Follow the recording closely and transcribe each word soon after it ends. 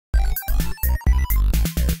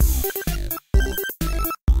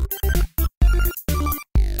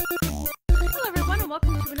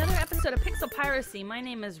Pixel Piracy. My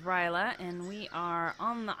name is Riella, and we are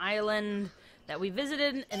on the island that we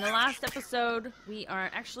visited in the last episode. We are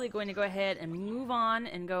actually going to go ahead and move on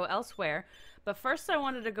and go elsewhere. But first I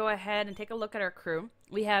wanted to go ahead and take a look at our crew.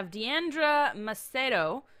 We have Deandra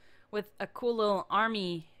Macedo with a cool little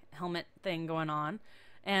army helmet thing going on.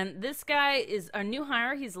 And this guy is our new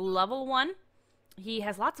hire. He's level 1. He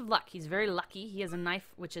has lots of luck. He's very lucky. He has a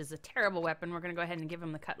knife, which is a terrible weapon. We're going to go ahead and give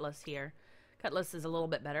him the cutlass here. Cutlass is a little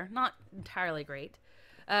bit better. Not entirely great.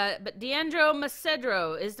 But Deandra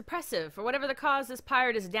Macedo is depressive. For whatever the cause, this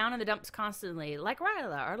pirate is down in the dumps constantly, like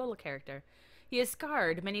Riella, our little character. He is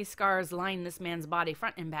scarred. Many scars line this man's body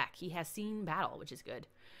front and back. He has seen battle, which is good.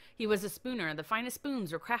 He was a spooner. The finest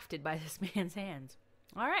spoons were crafted by this man's hands.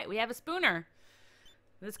 All right, we have a spooner.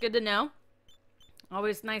 That's good to know.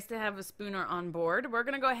 Always nice to have a spooner on board. We're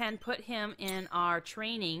going to go ahead and put him in our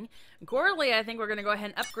training. Gorley, I think we're going to go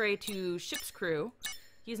ahead and upgrade to ship's crew.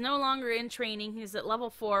 He's no longer in training. He's at level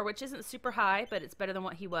 4, which isn't super high, but it's better than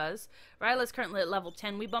what he was. Riella's currently at level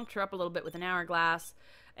 10. We bumped her up a little bit with an hourglass.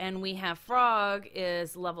 And we have Frog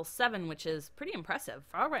is level 7, which is pretty impressive.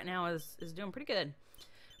 Frog right now is doing pretty good.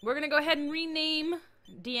 We're going to go ahead and rename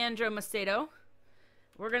Deandra Macedo.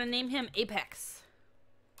 We're going to name him Apex.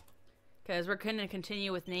 Because we're going to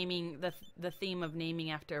continue with naming the theme of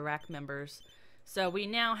naming after Iraq members. So we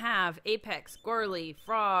now have Apex, Gorley,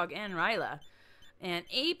 Frog, and Riella. And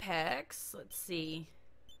Apex, let's see.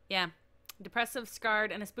 Yeah, depressive,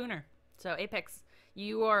 scarred, and a spooner. So Apex,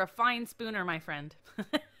 you are a fine spooner, my friend.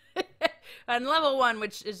 On level 1,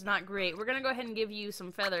 which is not great. We're going to go ahead and give you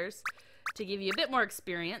some feathers to give you a bit more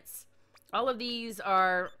experience. All of these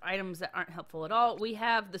are items that aren't helpful at all. We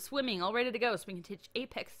have the swimming all ready to go, so we can teach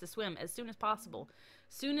Apex to swim as soon as possible.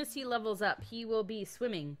 As soon as he levels up, he will be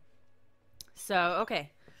swimming. So,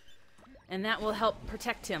 okay. And that will help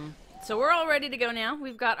protect him. So we're all ready to go now.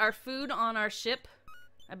 We've got our food on our ship.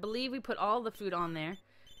 I believe we put all the food on there.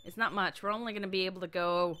 It's not much. We're only going to be able to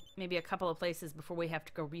go maybe a couple of places before we have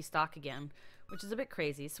to go restock again, which is a bit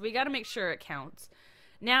crazy. So we got to make sure it counts.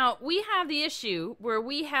 Now, we have the issue where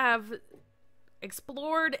we have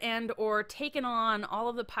explored and or taken on all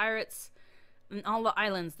of the pirates and all the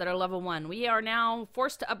islands that are level 1. We are now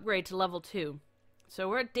forced to upgrade to level 2. So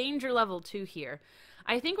we're at danger level 2 here.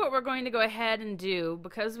 I think what we're going to go ahead and do,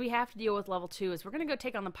 because we have to deal with level 2, is we're going to go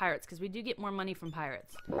take on the pirates, because we do get more money from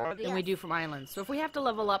pirates than we do from islands. So if we have to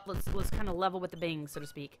level up, let's kind of level with the bang, so to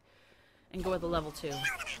speak, and go with the level 2.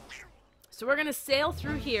 So we're going to sail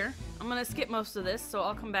through here. I'm going to skip most of this, so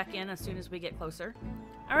I'll come back in as soon as we get closer.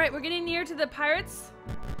 Alright, we're getting near to the pirates.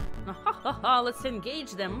 Let's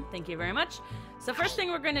engage them. Thank you very much. So first thing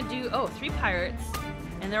we're going to do... Oh, 3 pirates.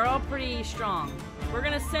 And they're all pretty strong. We're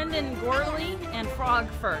going to send in Gorley and Frog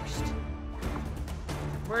first.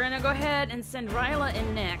 We're going to go ahead and send Riella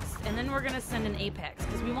in next. And then we're going to send in Apex.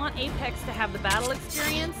 Because we want Apex to have the battle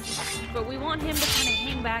experience. But we want him to kind of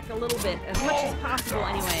hang back a little bit. As much as possible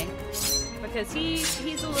anyway. Because he's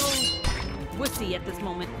a little wussy at this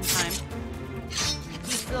moment in time.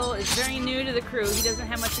 He still is very new to the crew. He doesn't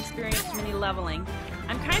have much experience from any leveling.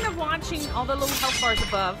 I'm kind of watching all the little health bars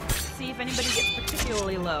above. See if anybody gets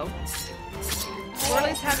particularly low.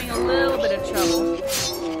 Gorley's having a little bit of trouble.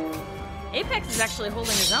 Apex is actually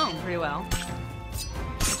holding his own pretty well.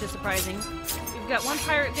 Which is surprising. We've got 1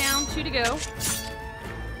 pirate down, 2 to go.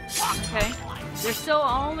 Okay. They're still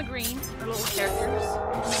all in the green, our little characters.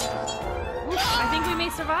 Ooh, I think we may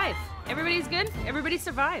survive. Everybody's good? Everybody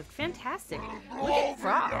survived. Fantastic. Look at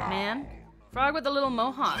Frog, man. Frog with a little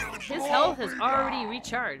mohawk. His health has already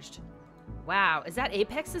recharged. Wow, is that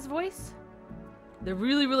Apex's voice? The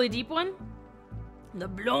really, really deep one? The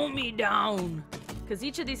blow me down. Because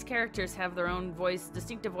each of these characters have their own voice,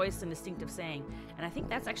 distinctive voice and distinctive saying. And I think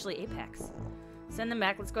that's actually Apex. Send them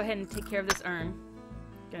back. Let's go ahead and take care of this urn.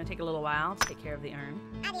 Gonna take a little while to take care of the urn.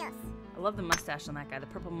 Adios. I love the mustache on that guy, the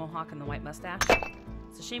purple mohawk and the white mustache.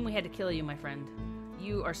 It's a shame we had to kill you, my friend.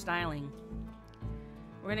 You are styling.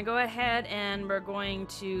 We're gonna go ahead and we're going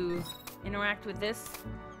to interact with this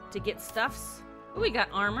to get stuffs. Oh, we got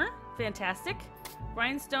armor. Fantastic.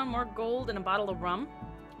 Grindstone, more gold, and a bottle of rum.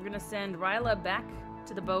 We're gonna send Riella back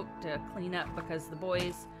to the boat to clean up because the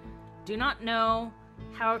boys do not know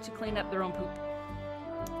how to clean up their own poop,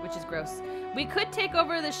 which is gross. We could take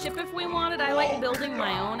over the ship if we wanted. I like building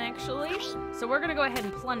my own, actually. So we're gonna go ahead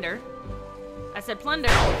and plunder. I said plunder.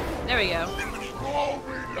 There we go.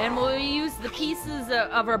 And we'll use the pieces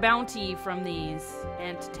of our bounty from these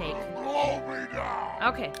and to take.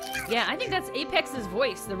 Okay. Yeah, I think that's Apex's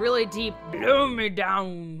voice, the really deep blow me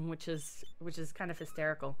down, which is kind of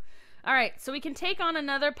hysterical. All right, so we can take on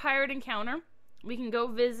another pirate encounter. We can go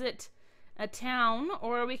visit a town,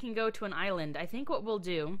 or we can go to an island. I think what we'll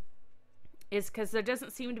do is, because there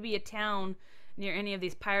doesn't seem to be a town near any of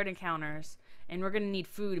these pirate encounters, and we're going to need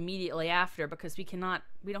food immediately after because we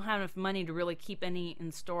don't have enough money to really keep any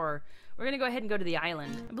in store. We're going to go ahead and go to the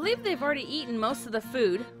island. I believe they've already eaten most of the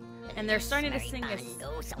food, and they're starting to sing a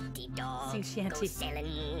sing shanty.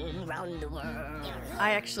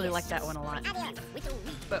 I actually like that one a lot.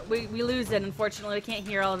 But we lose it, unfortunately. We can't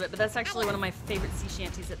hear all of it, but that's actually one of my favorite sea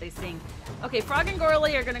shanties that they sing. Okay, Frog and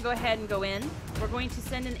Gorley are going to go ahead and go in. We're going to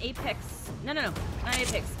send an Apex. No, not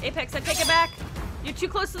Apex. Apex, I take it back. You're too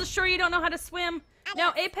close to the shore. You don't know how to swim.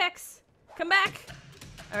 No, Apex, come back.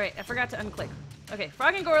 All right, I forgot to unclick. Okay,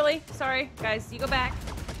 Frog and Gorley. Sorry, guys. You go back.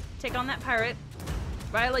 Take on that pirate.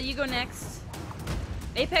 Riella, you go next.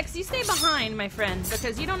 Apex, you stay behind, my friend,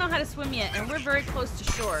 because you don't know how to swim yet, and we're very close to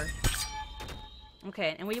shore.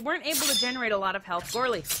 Okay, and we weren't able to generate a lot of health.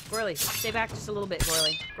 Gorley, stay back just a little bit,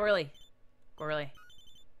 Gorley. Gorley.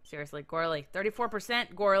 Seriously, Gorley.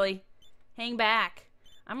 34%, Gorley. Hang back.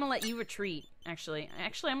 I'm gonna let you retreat, actually.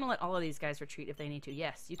 Actually, I'm gonna let all of these guys retreat if they need to.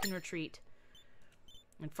 Yes, you can retreat.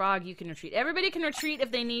 And Frog, you can retreat. Everybody can retreat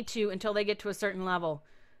if they need to until they get to a certain level.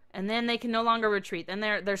 And then they can no longer retreat. Then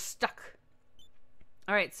they're stuck.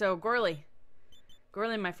 Alright, so Gorley.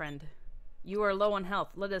 Gorley, my friend. You are low on health.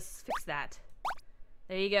 Let us fix that.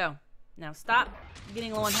 There you go. Now stop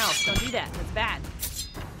getting low on health. Don't do that. That's bad.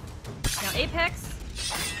 Now Apex.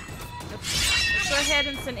 Let's go ahead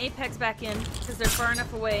and send Apex back in because they're far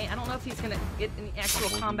enough away. I don't know if he's going to get any actual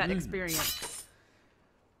combat experience.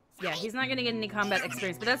 Yeah, he's not going to get any combat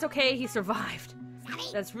experience, but that's okay. He survived.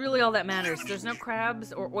 That's really all that matters. There's no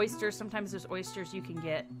crabs or oysters. Sometimes there's oysters you can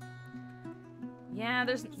get. Yeah,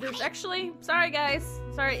 there's actually... Sorry, guys.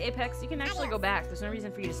 Sorry, Apex. You can actually go back. There's no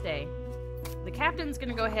reason for you to stay. The captain's going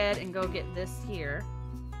to go ahead and go get this here.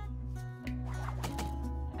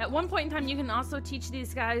 At one point in time, you can also teach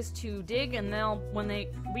these guys to dig, and when they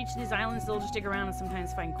reach these islands, they'll just dig around and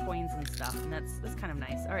sometimes find coins and stuff, and that's kind of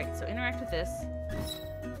nice. All right, so interact with this.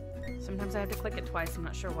 Sometimes I have to click it twice. I'm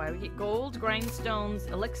not sure why. We get gold, grindstones,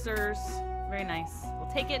 elixirs. Very nice.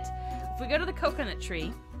 We'll take it. If we go to the coconut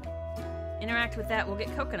tree, interact with that, we'll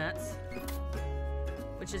get coconuts,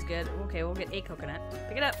 which is good. Okay, we'll get a coconut.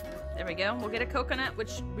 Pick it up. There we go. We'll get a coconut,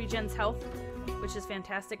 which regens health, which is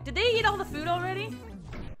fantastic. Did they eat all the food already?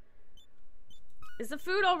 Is the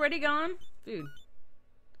food already gone? Food.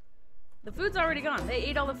 The food's already gone. They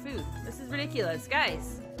ate all the food. This is ridiculous.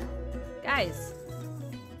 Guys. Guys.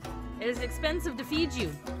 It is expensive to feed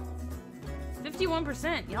you.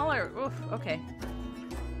 51%. Y'all are... Oof, okay.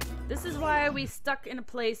 This is why we stuck in a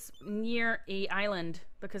place near a island.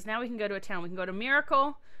 Because now we can go to a town. We can go to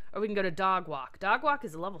Miracle, or we can go to Dog Walk. Dog Walk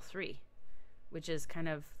is a level 3. Which is kind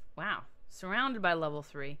of... Wow. Surrounded by level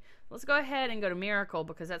 3. Let's go ahead and go to Miracle,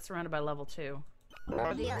 because that's surrounded by level 2.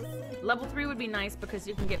 Level 3 would be nice because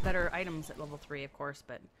you can get better items at level 3, of course,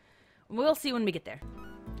 but we'll see when we get there.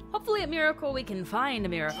 Hopefully at Miracle we can find a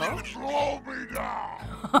miracle. Blow me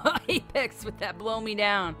down! Apex with that blow me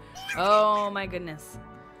down. Oh my goodness.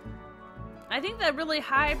 I think that really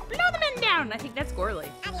high blow the men down. I think that's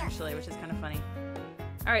Gorley, actually, which is kind of funny.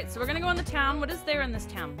 Alright, so we're gonna go in the town. What is there in this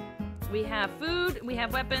town? We have food, we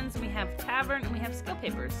have weapons, we have tavern, and we have skill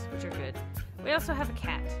papers, which are good. We also have a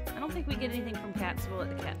cat. I don't think we get anything from cats, so we'll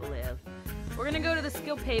let the cat live. We're gonna go to the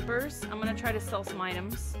skill papers. I'm gonna try to sell some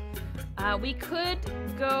items. We could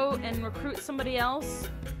go and recruit somebody else.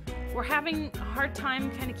 We're having a hard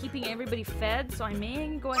time kind of keeping everybody fed, so I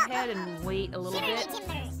may go ahead and wait a little bit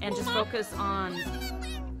and just focus on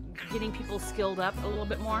getting people skilled up a little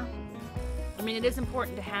bit more. I mean, it is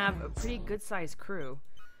important to have a pretty good-sized crew.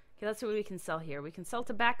 Okay, that's what we can sell here. We can sell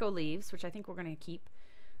tobacco leaves, which I think we're going to keep.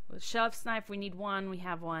 With chef's knife, we need one. We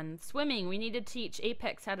have one. Swimming, we need to teach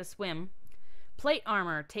Apex how to swim. Plate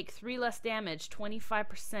armor, take 3 less damage,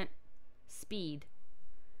 25% speed.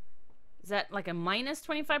 Is that like a minus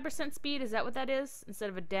 25% speed? Is that what that is?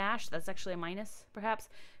 Instead of a dash, that's actually a minus, perhaps.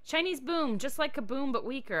 Chinese boom, just like kaboom, but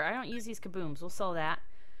weaker. I don't use these kabooms. We'll sell that.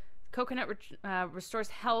 Coconut restores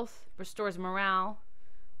health, restores morale.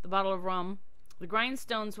 The bottle of rum. The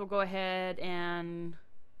grindstones will go ahead and...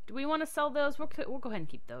 Do we want to sell those? We'll go ahead and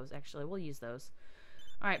keep those, actually. We'll use those.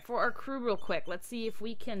 Alright, for our crew real quick, let's see if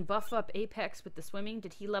we can buff up Apex with the swimming.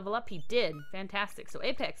 Did he level up? He did. Fantastic. So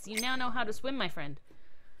Apex, you now know how to swim, my friend.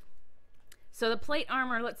 So the plate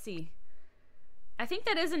armor, let's see. I think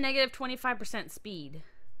that is a negative 25% speed.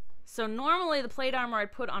 So normally the plate armor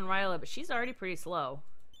I'd put on Riella, but she's already pretty slow.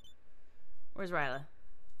 Where's Riella?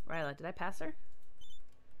 Riella, did I pass her?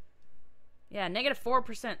 Yeah, negative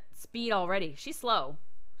 4% speed already. She's slow.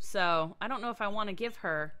 So I don't know if I want to give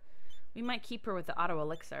her... We might keep her with the auto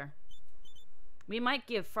elixir. We might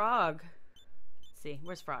give Frog... Let's see,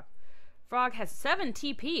 where's Frog? Frog has 7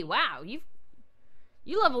 TP. Wow, you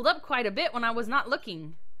leveled up quite a bit when I was not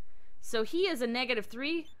looking. So he is a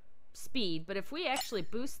 -3 speed, but if we actually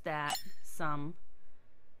boost that some,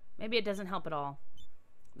 maybe it doesn't help at all.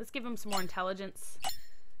 Let's give him some more intelligence.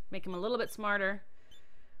 Make him a little bit smarter.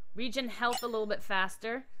 Regen health a little bit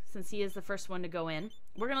faster, since he is the first one to go in.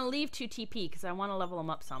 We're going to leave 2 TP, because I want to level him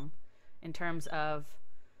up some, in terms of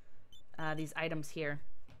these items here.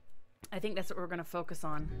 I think that's what we're going to focus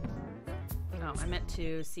on. Oh, I meant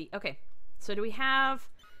to see. Okay, so do we have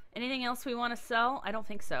anything else we want to sell? I don't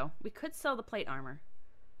think so. We could sell the plate armor.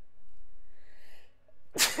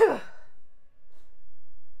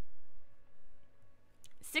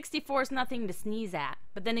 64 is nothing to sneeze at.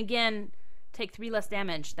 But then again, take 3 less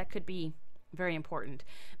damage. That could be very important.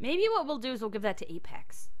 Maybe what we'll do is we'll give that to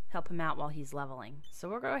Apex. Help him out while he's leveling. So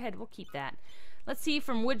we'll go ahead. We'll keep that. Let's see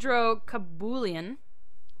from Woodrow Kabulian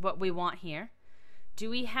what we want here. Do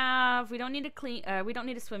we have... We don't need we don't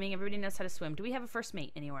need a swimming. Everybody knows how to swim. Do we have a first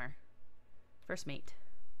mate anywhere? First mate.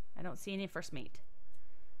 I don't see any first mate.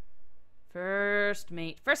 First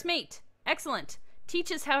mate. First mate! Excellent!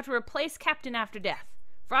 Teaches how to replace captain after death.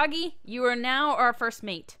 Froggy, you are now our first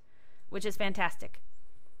mate, which is fantastic.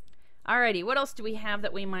 Alrighty, what else do we have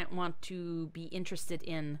that we might want to be interested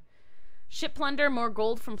in? Ship plunder, more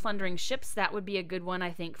gold from plundering ships. That would be a good one,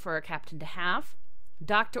 I think, for a captain to have.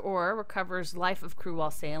 Dr. Aura recovers life of crew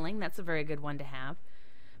while sailing. That's a very good one to have.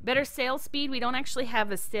 Better sail speed. We don't actually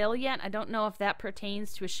have a sail yet. I don't know if that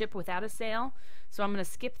pertains to a ship without a sail, so I'm going to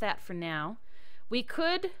skip that for now. We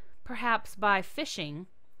could perhaps buy fishing,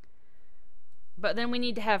 but then we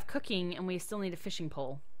need to have cooking, and we still need a fishing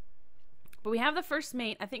pole. But we have the first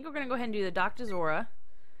mate. I think we're going to go ahead and do the Doctor's Aura,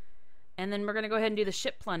 and then we're going to go ahead and do the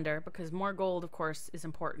ship plunder, because more gold, of course, is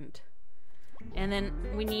important. And then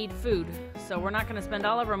we need food, so we're not going to spend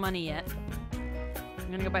all of our money yet. I'm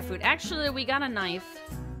going to go buy food. Actually, we got a knife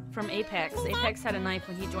from Apex. Apex had a knife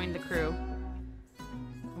when he joined the crew.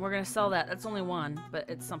 And we're going to sell that. That's only one, but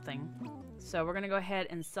it's something. So we're going to go ahead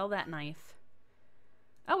and sell that knife.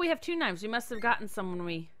 Oh, we have 2 knives. We must have gotten some when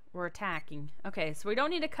we were attacking. Okay, so we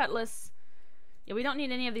don't need a cutlass. Yeah, we don't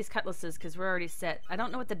need any of these cutlasses because we're already set. I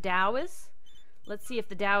don't know what the Dow is. Let's see if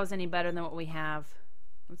the Dow is any better than what we have.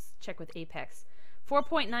 Let's check with Apex.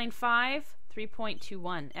 4.95,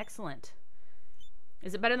 3.21. Excellent.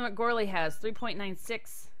 Is it better than what Gorley has?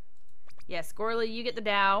 3.96. Yes, Gorley, you get the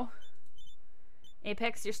Dow.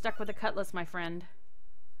 Apex, you're stuck with a cutlass, my friend.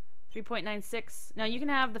 3.96. No, you can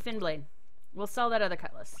have the fin blade. We'll sell that other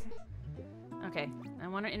cutlass. Okay, I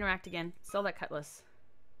want to interact again. Sell that cutlass.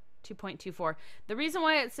 2.24. The reason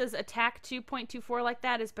why it says attack 2.24 like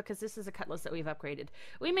that is because this is a cutlass that we've upgraded.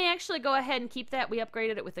 We may actually go ahead and keep that. We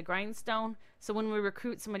upgraded it with the grindstone, so when we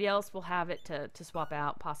recruit somebody else, we'll have it to swap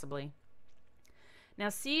out, possibly. Now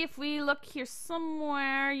see if we look here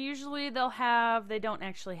somewhere. Usually they'll have... They don't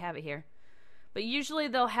actually have it here. But usually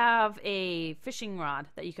they'll have a fishing rod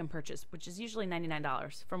that you can purchase, which is usually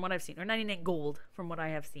 $99 from what I've seen. Or 99 gold from what I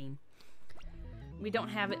have seen. We don't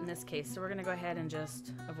have it in this case, so we're going to go ahead and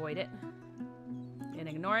just avoid it. And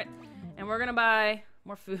ignore it. And we're going to buy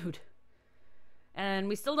more food. And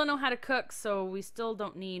we still don't know how to cook, so we still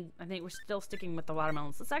don't need... I think we're still sticking with the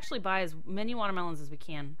watermelons. Let's actually buy as many watermelons as we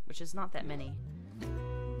can, which is not that many.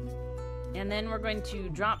 And then we're going to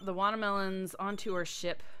drop the watermelons onto our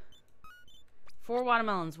ship. 4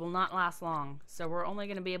 watermelons will not last long, so we're only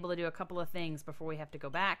going to be able to do a couple of things before we have to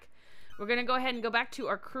go back. We're going to go ahead and go back to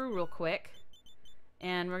our crew real quick.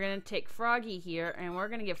 And we're going to take Froggy here, and we're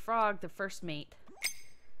going to give Frog the first mate.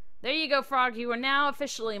 There you go, Frog. You are now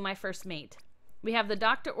officially my first mate. We have the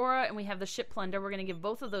Dr. Aura, and we have the Ship Plunder. We're going to give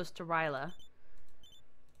both of those to Riella.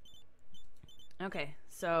 Okay,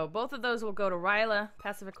 so both of those will go to Riella,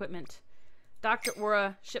 passive equipment. Dr.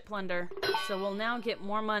 Aura, Ship Plunder. So we'll now get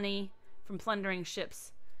more money from plundering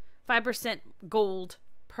ships. 5% gold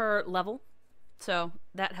per level. So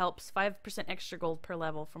that helps. 5% extra gold per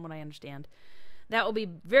level, from what I understand. That will be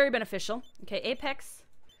very beneficial. Okay, Apex.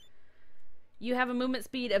 You have a movement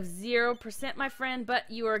speed of 0%, my friend, but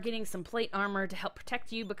you are getting some plate armor to help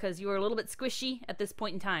protect you because you are a little bit squishy at this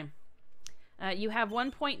point in time. You have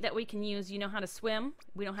 1 point that we can use. You know how to swim.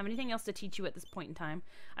 We don't have anything else to teach you at this point in time.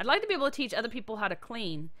 I'd like to be able to teach other people how to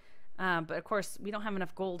clean, but of course, we don't have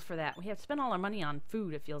enough gold for that. We have to spend all our money on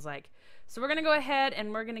food, it feels like. So we're going to go ahead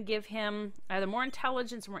and we're going to give him either more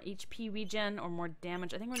intelligence, more HP regen, or more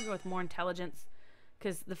damage. I think we're going to go with more intelligence.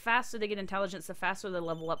 Because the faster they get intelligence, the faster they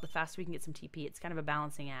level up, the faster we can get some TP. It's kind of a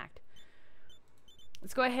balancing act.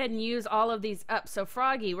 Let's go ahead and use all of these up. So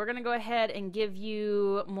Froggy, we're going to go ahead and give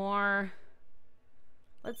you more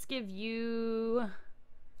Let's give you...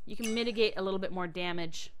 You can mitigate a little bit more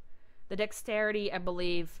damage. The dexterity, I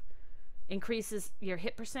believe, increases your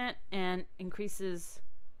hit percent and increases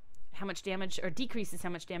how much damage, or decreases how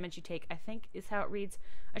much damage you take, I think is how it reads.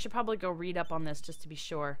 I should probably go read up on this just to be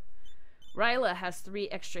sure. Riella has 3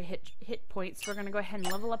 extra hit points. We're going to go ahead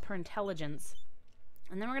and level up her intelligence.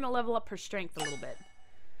 And then we're going to level up her strength a little bit.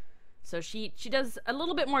 So she does a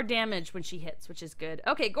little bit more damage when she hits, which is good.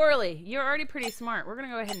 Okay, Gorley, you're already pretty smart. We're going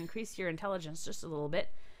to go ahead and increase your intelligence just a little bit.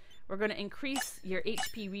 We're going to increase your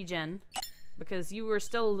HP regen, because you were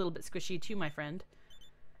still a little bit squishy too, my friend.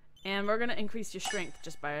 And we're going to increase your strength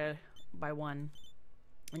just by 1.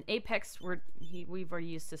 And Apex, we've already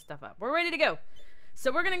used this stuff up. We're ready to go.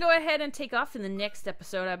 So we're going to go ahead and take off in the next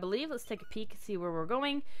episode, I believe. Let's take a peek and see where we're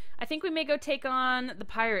going. I think we may go take on the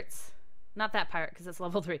pirates. Not that pirate, because it's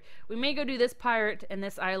level 3. We may go do this pirate and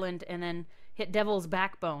this island and then hit Devil's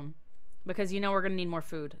Backbone. Because you know we're going to need more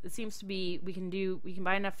food. It seems to be we can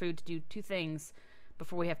buy enough food to do 2 things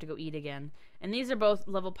before we have to go eat again. And these are both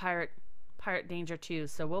level pirate danger 2,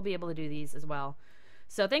 so we'll be able to do these as well.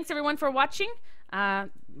 So thanks everyone for watching. My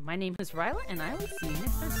name is Riella, and I will see you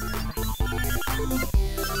next time.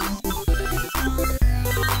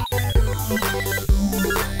 Bye.